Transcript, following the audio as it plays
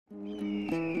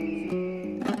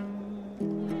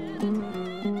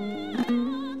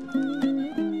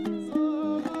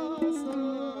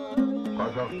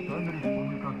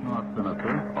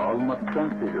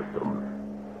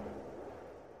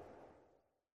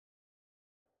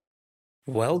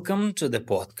Welcome to the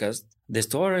podcast, The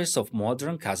Stories of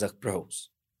Modern Kazakh Prose.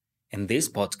 In this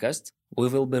podcast, we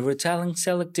will be retelling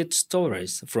selected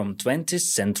stories from 20th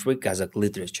century Kazakh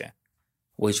literature,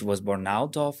 which was born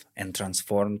out of and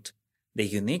transformed the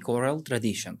unique oral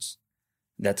traditions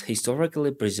that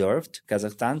historically preserved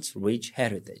Kazakhstan's rich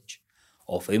heritage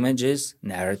of images,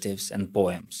 narratives, and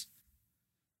poems.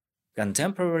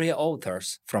 Contemporary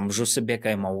authors from Zhusipbek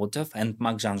Aimautov and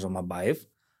Abai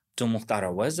to Mukhtar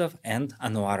Avezov and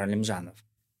Anwar Alimjanov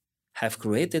have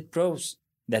created prose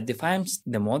that defines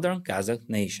the modern Kazakh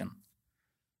nation.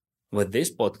 With this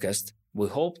podcast, we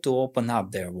hope to open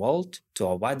up their world to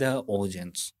a wider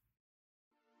audience.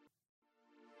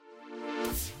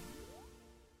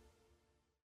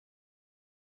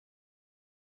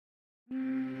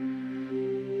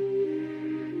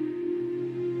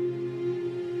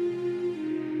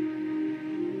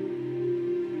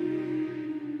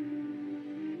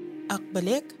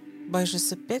 Akbilek by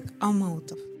Zhusipbek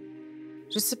Aimautov.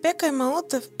 Zhusipbek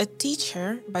Aimautov, a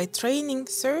teacher by training,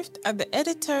 served as the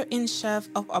editor-in-chief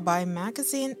of Abai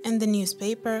magazine and the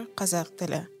newspaper Kazakh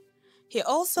tili. He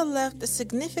also left a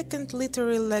significant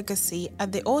literary legacy as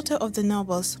the author of the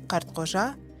novels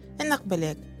Kartkozha and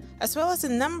Akbilek, as well as a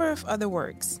number of other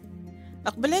works.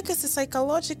 Akbilek is a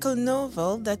psychological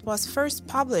novel that was first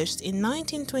published in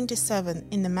 1927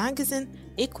 in the magazine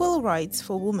Equal Rights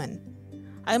for Women.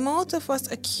 Aimautov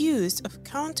was accused of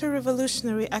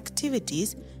counter-revolutionary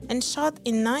activities and shot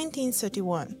in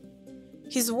 1931.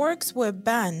 His works were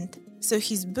banned, so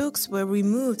his books were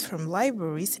removed from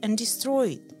libraries and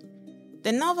destroyed.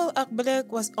 The novel Akbilek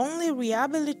was only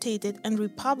rehabilitated and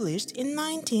republished in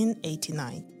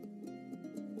 1989.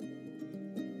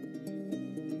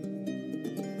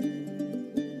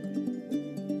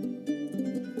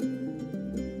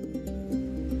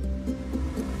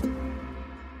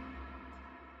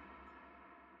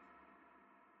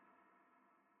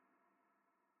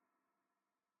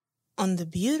 On the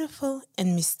beautiful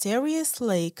and mysterious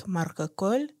lake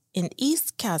Markakol in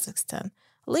East Kazakhstan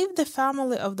lived the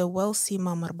family of the wealthy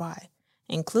Abai,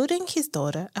 including his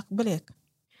daughter Akbilek.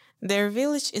 Their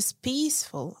village is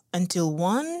peaceful until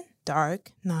one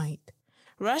dark night.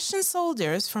 Russian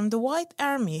soldiers from the White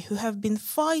Army who have been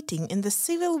fighting in the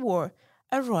civil war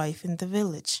arrive in the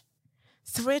village.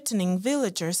 Threatening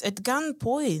villagers at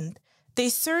gunpoint, they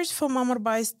search for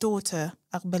Mamarbai's daughter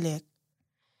Akbilek.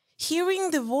 Hearing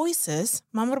the voices,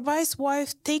 Mamarbai's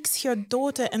wife takes her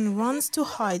daughter and runs to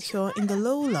hide her in the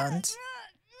lowlands,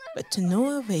 but to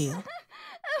no avail.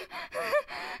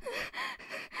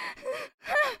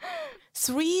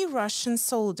 3 Russian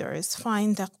soldiers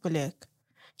find Akbilek.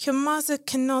 Her mother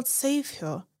cannot save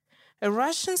her. A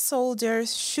Russian soldier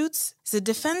shoots the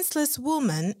defenseless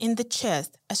woman in the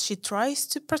chest as she tries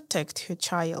to protect her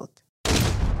child.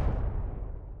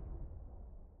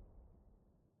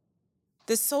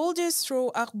 The soldiers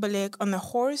throw Akbilek on a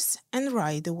horse and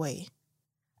ride away.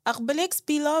 Akbilek's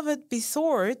beloved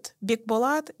betrothed,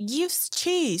 Bekbolat, gives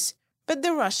chase, but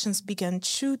the Russians began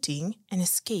shooting and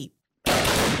escape.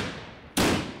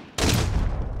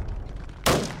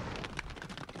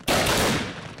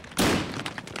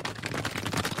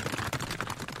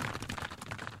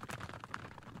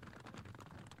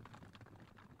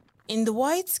 In the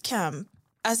Whites' camp,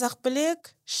 as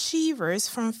Akbilek shivers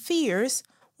from fears,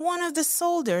 one of the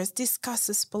soldiers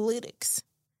discusses politics.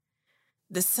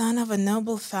 The son of a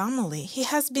noble family, he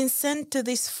has been sent to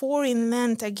this foreign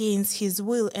land against his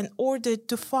will and ordered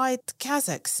to fight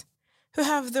Kazakhs, who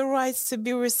have the rights to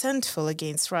be resentful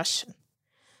against Russia.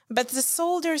 But the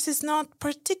soldiers is not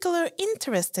particularly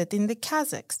interested in the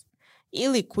Kazakhs,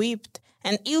 ill-equipped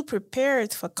and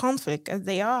ill-prepared for conflict as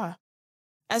they are.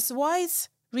 As whites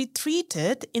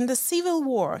retreated in the civil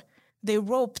war, they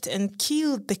robbed and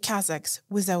killed the Kazakhs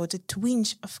without a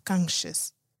twinge of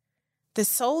conscience. The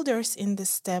soldiers in the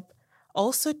steppe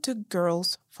also took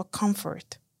girls for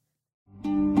comfort.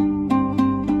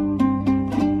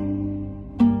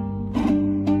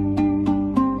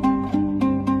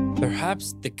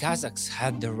 Perhaps the Kazakhs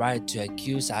had the right to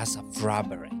accuse us of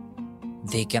robbery.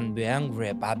 They can be angry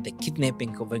about the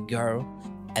kidnapping of a girl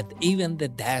and even the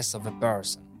death of a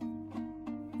person.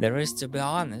 There is, to be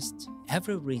honest,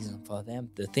 every reason for them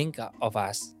to think of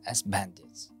us as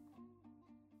bandits.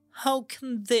 How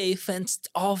can they, fenced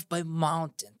off by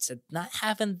mountains and not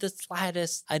having the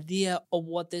slightest idea of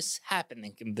what is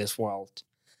happening in this world,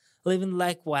 living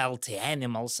like wealthy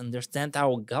animals, understand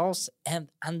our goals and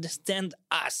understand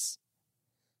us?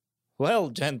 Well,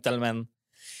 gentlemen,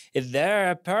 is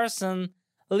there a person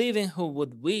living who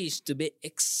would wish to be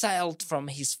exiled from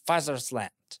his father's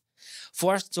land,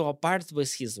 forced to apart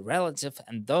with his relative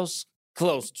and those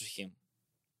close to him.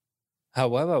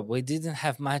 However, we didn't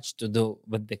have much to do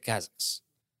with the Kazakhs.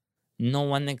 No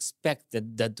one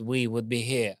expected that we would be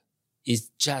here.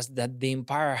 It's just that the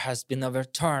empire has been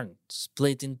overturned,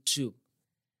 split in two.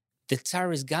 The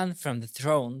Tsar is gone from the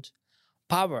throne.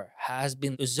 Power has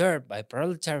been usurped by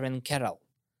proletarian cattle,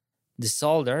 the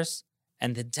soldiers,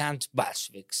 and the damned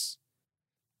Bolsheviks.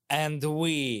 And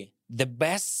we, the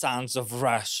best sons of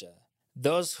Russia,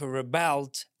 those who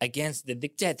rebelled against the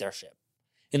dictatorship,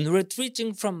 in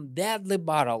retreating from deadly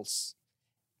battles,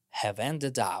 have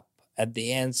ended up at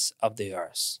the ends of the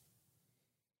earth.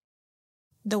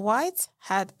 The Whites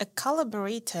had a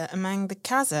collaborator among the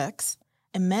Kazakhs,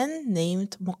 a man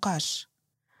named Mukash.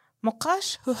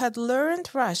 Mukash, who had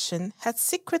learned Russian, had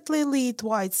secretly led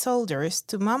white soldiers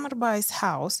to Mamarbai's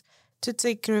house to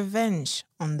take revenge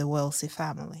on the wealthy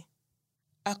family.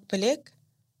 Akbilek,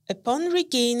 upon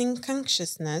regaining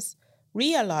consciousness,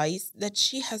 realized that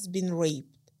she has been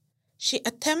raped. She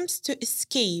attempts to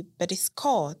escape but is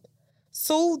caught.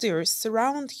 Soldiers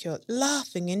surround her,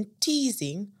 laughing and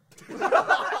teasing.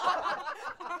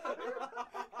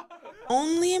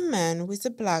 Only a man with a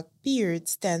black beard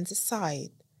stands aside.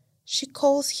 She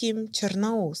calls him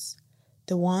Chernous,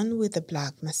 the one with the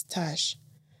black mustache.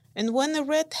 And when a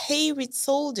red-haired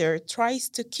soldier tries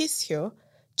to kiss her,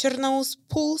 Chernous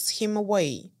pulls him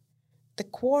away. The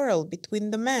quarrel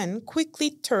between the men quickly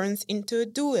turns into a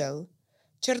duel.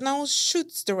 Chernous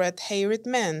shoots the red-haired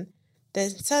man, then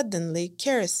suddenly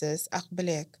caresses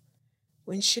Akbilek.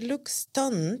 When she looks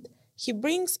stunned, he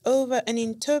brings over an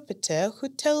interpreter who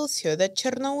tells her that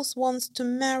Chernous wants to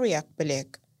marry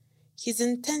Akbilek. His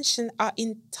intentions are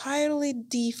entirely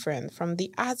different from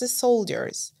the other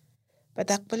soldiers. But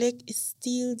Akbilek is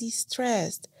still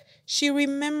distressed. She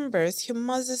remembers her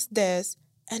mother's death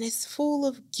and is full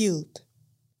of guilt.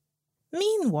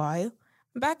 Meanwhile,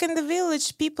 back in the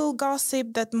village, people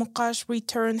gossip that Mukash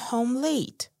returned home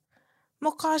late.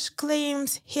 Mukash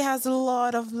claims he has a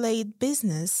lot of late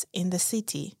business in the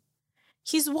city.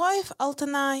 His wife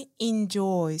Altanai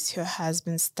enjoys her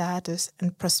husband's status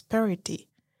and prosperity.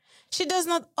 She does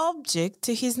not object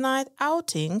to his night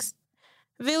outings.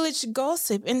 Village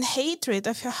gossip and hatred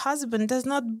of her husband does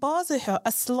not bother her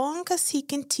as long as he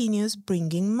continues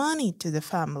bringing money to the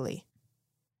family.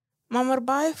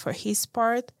 Mamarbai, for his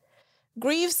part,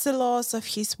 grieves the loss of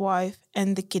his wife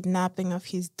and the kidnapping of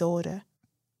his daughter.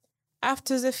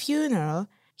 After the funeral,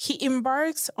 he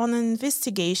embarks on an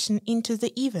investigation into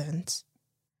the events.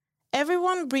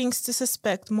 Everyone brings to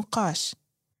suspect Mukash.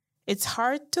 It's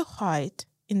hard to hide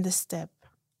in the steppe.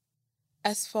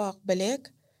 As for Akbilek,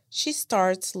 she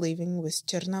starts living with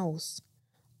Chernous.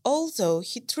 Although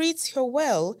he treats her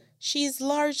well, she is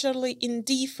largely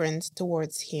indifferent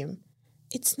towards him.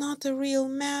 It's not a real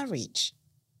marriage.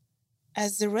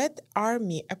 As the Red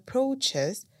Army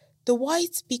approaches, the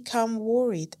Whites become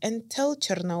worried and tell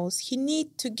Chernous he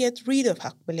needs to get rid of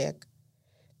Akbilek.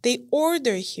 They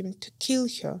order him to kill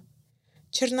her.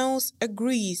 Chernous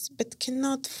agrees but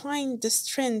cannot find the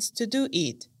strength to do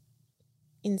it.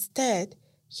 Instead,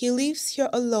 he leaves her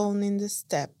alone in the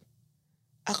steppe.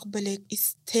 Akbilek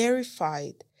is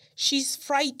terrified. She is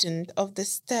frightened of the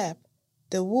steppe,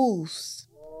 the wolves.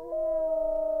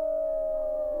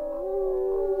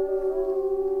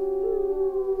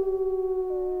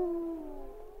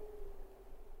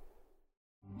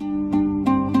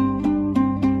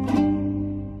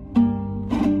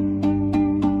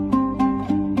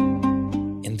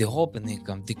 In the opening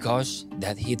of the Kosh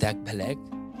that hit Akbilek,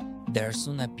 there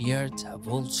soon appeared a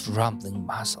wolf's rumbling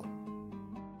muzzle.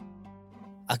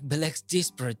 Akbilek's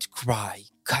desperate cry,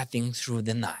 cutting through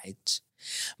the night,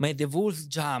 made the wolf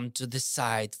jump to the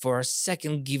side for a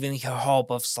second, giving her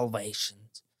hope of salvation.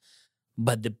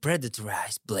 But the predator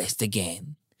eyes blazed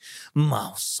again,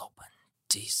 mouth open,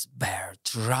 despair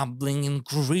trembling,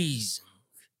 increasing.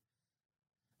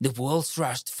 The wolves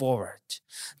rushed forward,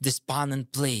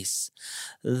 despondent pleas,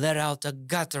 let out a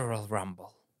guttural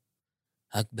rumble.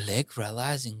 Akbilek,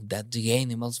 realizing that the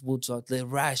animals would shortly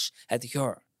rush at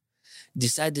her,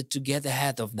 decided to get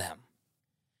ahead of them.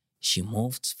 She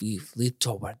moved swiftly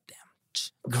toward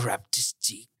them, grabbed the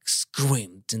stick,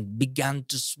 screamed, and began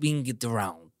to swing it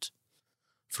around.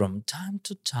 From time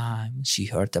to time, she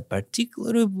heard a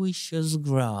particularly vicious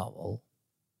growl.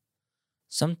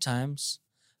 Sometimes,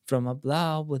 from a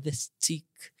blow with a stick,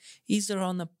 either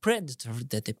on a predator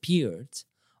that appeared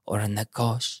or on a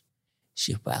Kosh,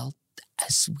 she felt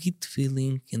a sweet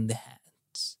feeling in the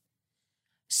hands.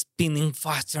 Spinning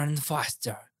faster and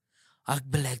faster,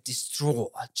 Akbilek,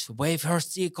 distraught, waved her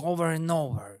stick over and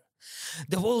over,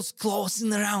 the wolves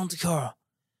closing around her.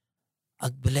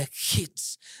 Akbilek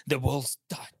hits, the wolves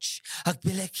touch.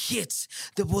 Akbilek hits,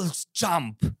 the wolves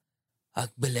jump.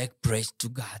 Akbilek prays to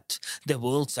God, the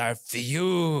wolves are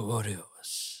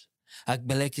furious.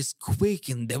 Akbilek is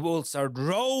quaking, the wolves are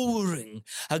roaring.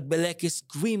 Akbilek is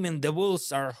screaming, the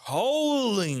wolves are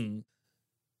howling.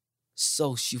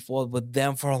 So she fought with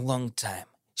them for a long time.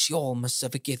 She almost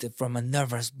suffocated from a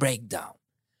nervous breakdown.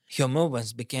 Her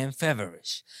movements became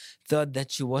feverish, thought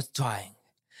that she was dying,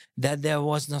 that there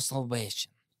was no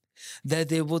salvation, that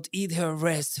they would eat her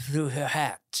rest through her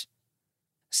head.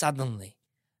 Suddenly,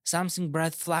 something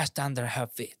bright flashed under her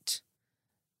feet.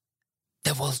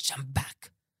 The wolf jumped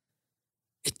back.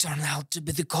 It turned out to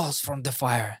be the coals from the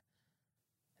fire.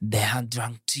 They had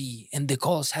drunk tea, and the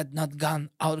coals had not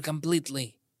gone out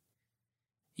completely.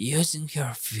 Using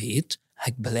her feet,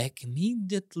 Akbilek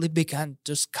immediately began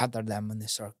to scatter them in a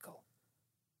circle.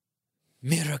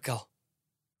 Miracle!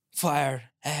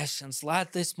 Fire, ash, and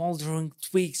slightly smoldering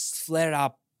twigs flared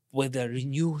up with a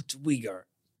renewed vigor.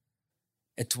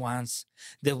 At once,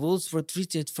 the wolves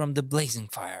retreated from the blazing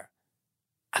fire.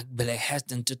 Akbilek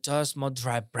hastened to toss more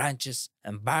dry branches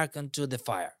and bark onto the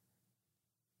fire,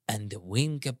 and the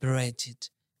wind cooperated,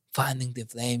 fanning the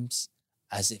flames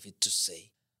as if to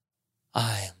say,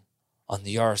 I am on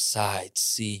your side,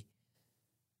 see.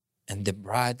 And the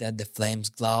brighter the flames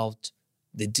glowed,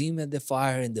 the dimmer the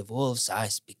fire in the wolf's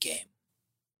eyes became.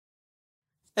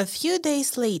 A few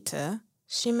days later,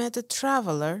 she met a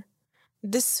traveler,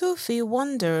 the Sufi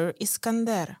wanderer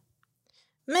Iskander.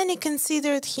 Many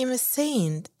considered him a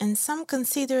saint, and some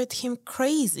considered him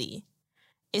crazy.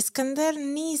 Iskander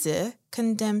neither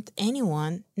condemned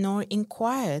anyone nor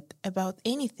inquired about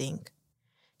anything.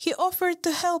 He offered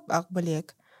to help Akbilek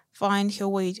find her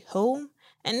way home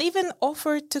and even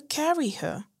offered to carry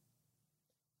her.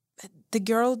 But the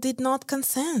girl did not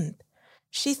consent.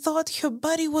 She thought her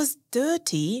body was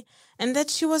dirty and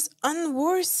that she was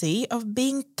unworthy of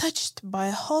being touched by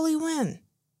a holy wind.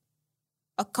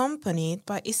 Accompanied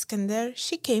by Iskander,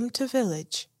 she came to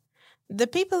village. The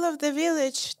people of the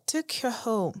village took her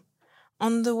home.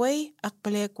 On the way,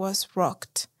 Akbilek was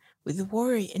rocked with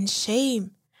worry and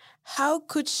shame. How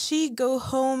could she go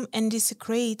home and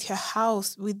desecrate her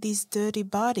house with this dirty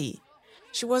body?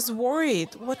 She was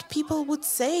worried what people would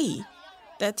say,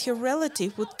 that her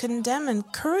relative would condemn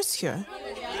and curse her.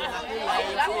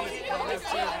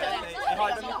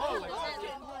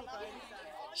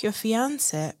 Her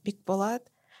fiancé, Bikbolat,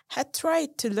 had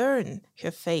tried to learn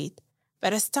her fate,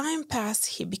 but as time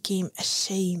passed, he became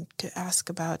ashamed to ask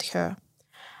about her.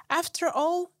 After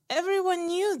all, everyone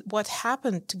knew what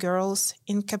happened to girls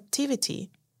in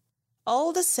captivity.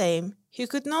 All the same, he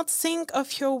could not think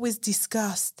of her with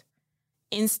disgust.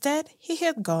 Instead, he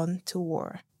had gone to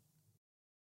war.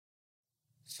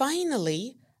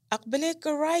 Finally, Akbilek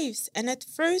arrives, and at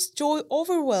first joy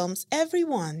overwhelms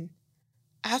everyone.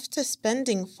 After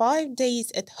spending 5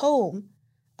 days at home,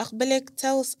 Akbilek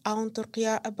tells Aunt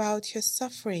Turkia about her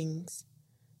sufferings.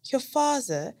 Her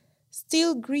father,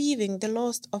 still grieving the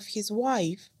loss of his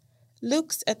wife,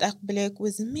 looks at Akbilek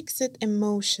with mixed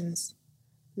emotions: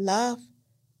 love,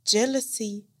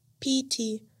 jealousy,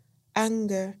 pity,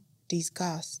 anger,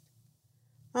 disgust.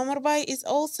 Abai is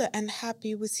also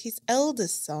unhappy with his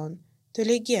eldest son,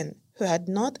 Tolegen, who had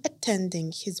not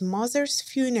attended his mother's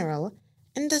funeral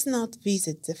and does not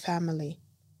visit the family.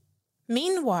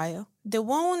 Meanwhile, the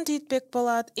wounded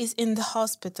Bekbolat is in the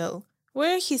hospital,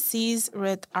 where he sees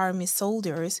Red Army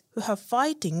soldiers who are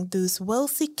fighting those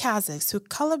wealthy Kazakhs who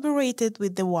collaborated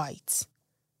with the whites.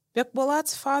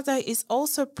 Bekbolat's father is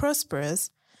also prosperous,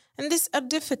 and this is a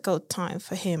difficult time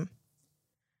for him.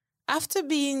 After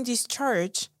being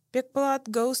discharged,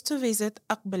 Bekbolat goes to visit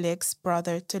Akbilek's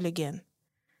brother Tolegen.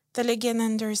 Tolegen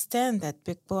understands that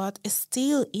Bekbolat is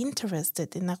still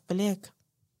interested in Akbilek.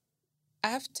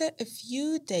 After a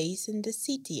few days in the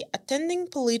city attending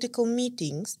political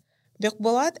meetings,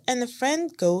 Bekbolat and a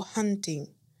friend go hunting.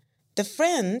 The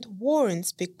friend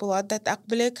warns Bekbolat that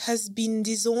Akbilek has been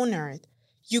dishonored.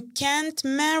 You can't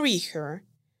marry her.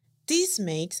 This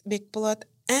makes Bekbolat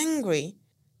angry.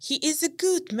 He is a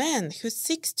good man who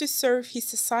seeks to serve his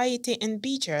society and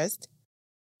be just.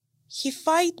 He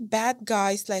fights bad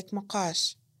guys like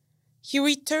Makash. He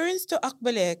returns to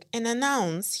Akbilek and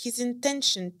announces his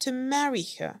intention to marry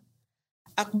her.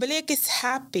 Akbilek is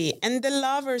happy and the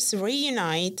lovers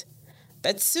reunite.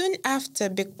 But soon after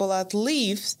Bekbolat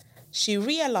leaves, she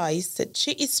realizes that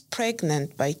she is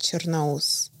pregnant by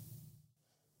Chernous.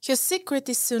 Her secret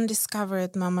is soon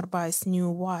discovered by Mamarbai's new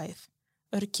wife,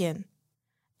 Urken,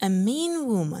 a mean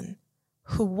woman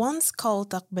who once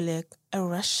called Akbilek a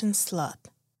Russian slut.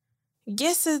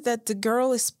 Guesses that the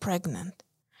girl is pregnant.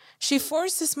 She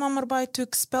forces Mamarbai to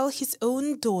expel his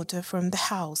own daughter from the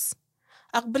house.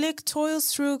 Akbilek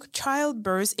toils through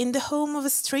childbirth in the home of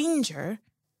a stranger.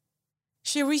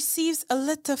 She receives a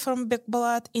letter from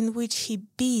Bekbalat in which he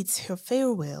bids her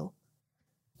farewell.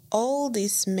 All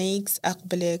this makes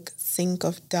Akbilek think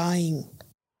of dying.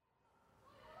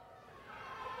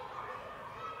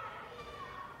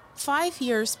 5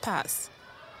 years pass.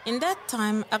 In that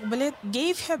time, Akbilek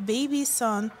gave her baby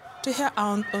son to her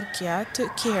aunt Urkia to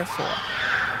care for.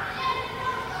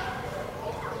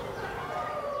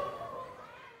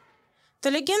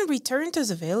 Telegan returned to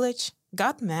the village,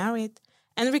 got married,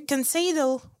 and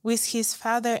reconciled with his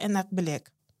father and Akbilek.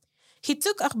 He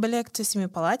took Akbilek to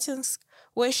Semipalatinsk,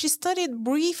 where she studied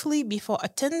briefly before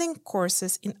attending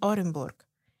courses in Orenburg.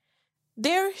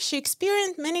 There, she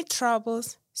experienced many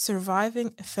troubles,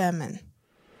 surviving a famine.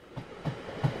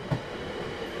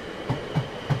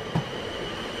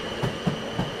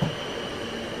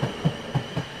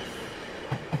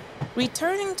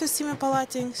 Returning to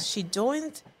Semipalatinsk, she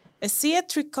joined a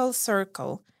theatrical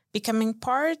circle, becoming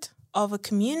part of a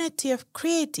community of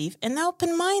creative and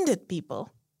open-minded people.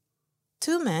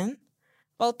 2 men,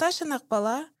 Baltash and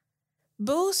Akbala,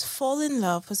 both fall in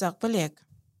love with Akbilek.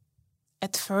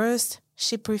 At first,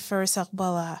 she prefers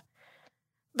Akbala,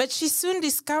 but she soon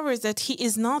discovers that he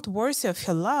is not worthy of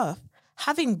her love,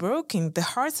 having broken the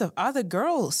hearts of other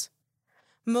girls.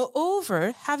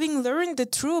 Moreover, having learned the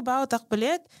truth about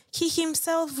Akbilek, he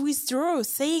himself withdraws,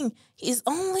 saying he is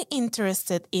only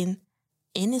interested in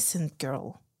innocent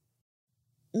girl.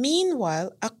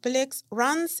 Meanwhile, Akbilek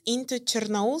runs into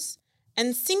Chernouz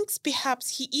and thinks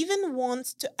perhaps he even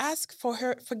wants to ask for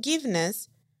her forgiveness,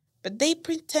 but they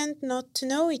pretend not to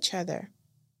know each other.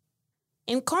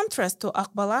 In contrast to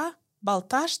Akbala,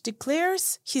 Baltash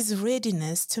declares his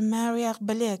readiness to marry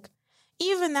Akbilek,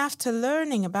 even after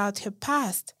learning about her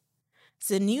past.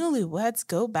 The newlyweds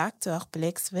go back to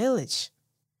Akbilek's village.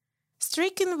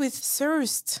 Stricken with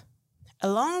thirst,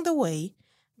 along the way,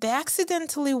 they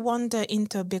accidentally wander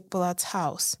into Bekbalat's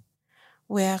house,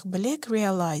 where Akbilek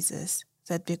realizes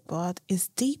that Bekbalat is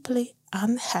deeply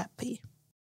unhappy.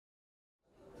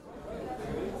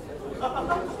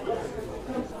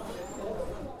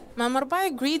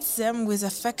 Mamarbai greets them with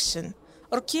affection.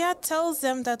 Urkia tells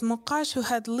them that Muqash, who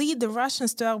had led the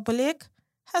Russians to Akbilek,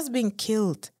 has been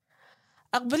killed.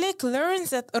 Akbilek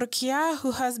learns that Urkia,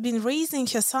 who has been raising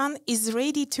her son, is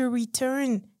ready to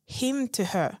return him to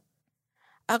her.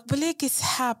 Akbilek is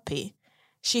happy.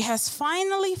 She has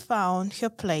finally found her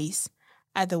place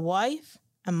as a wife,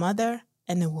 a mother,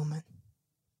 and a woman.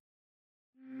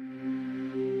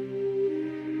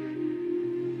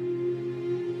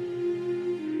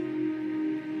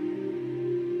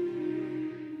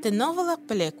 The novel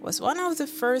Akbilek was one of the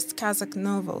first Kazakh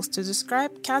novels to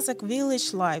describe Kazakh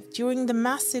village life during the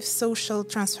massive social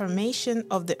transformation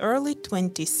of the early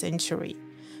 20th century.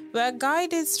 We are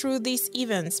guided through these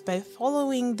events by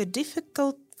following the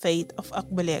difficult fate of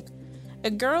Akbilek, a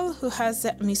girl who has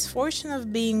the misfortune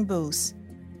of being both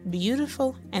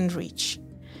beautiful and rich.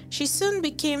 She soon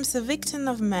becomes a victim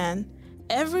of men,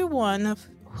 every one of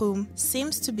whom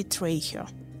seems to betray her.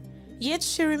 Yet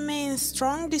she remains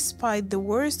strong despite the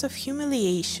worst of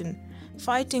humiliation,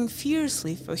 fighting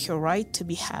fiercely for her right to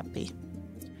be happy.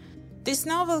 This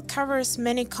novel covers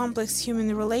many complex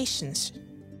human relations,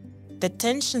 the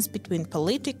tensions between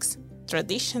politics,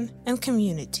 tradition, and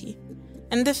community,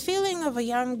 and the feeling of a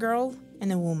young girl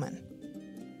and a woman.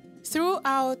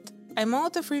 Throughout,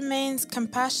 Aimautov remains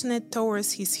compassionate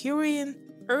towards his heroine,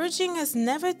 urging us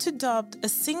never to adopt a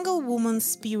single woman's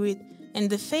spirit in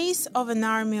the face of an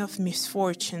army of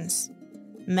misfortunes,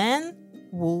 men,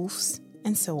 wolves,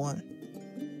 and so on.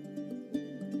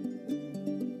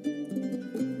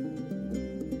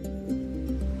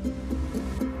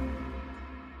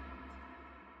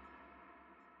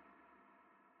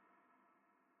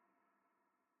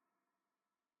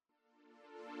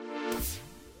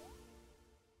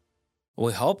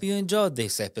 We hope you enjoyed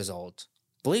this episode.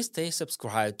 Please stay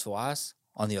subscribed to us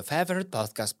on your favorite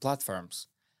podcast platforms.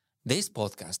 This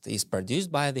podcast is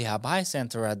produced by the Abai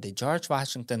Center at the George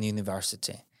Washington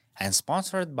University and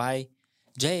sponsored by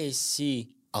JSC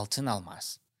Altyn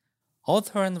Almaz.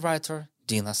 Author and writer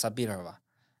Dina Sabirova.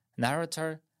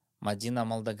 Narrator Madina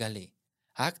Moldagali.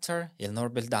 Actor Ilnur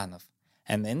Bildanov.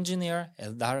 And engineer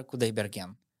Eldar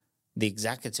Kudaibergen. The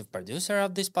executive producer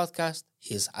of this podcast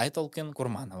is Aytolkin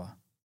Kurmanova.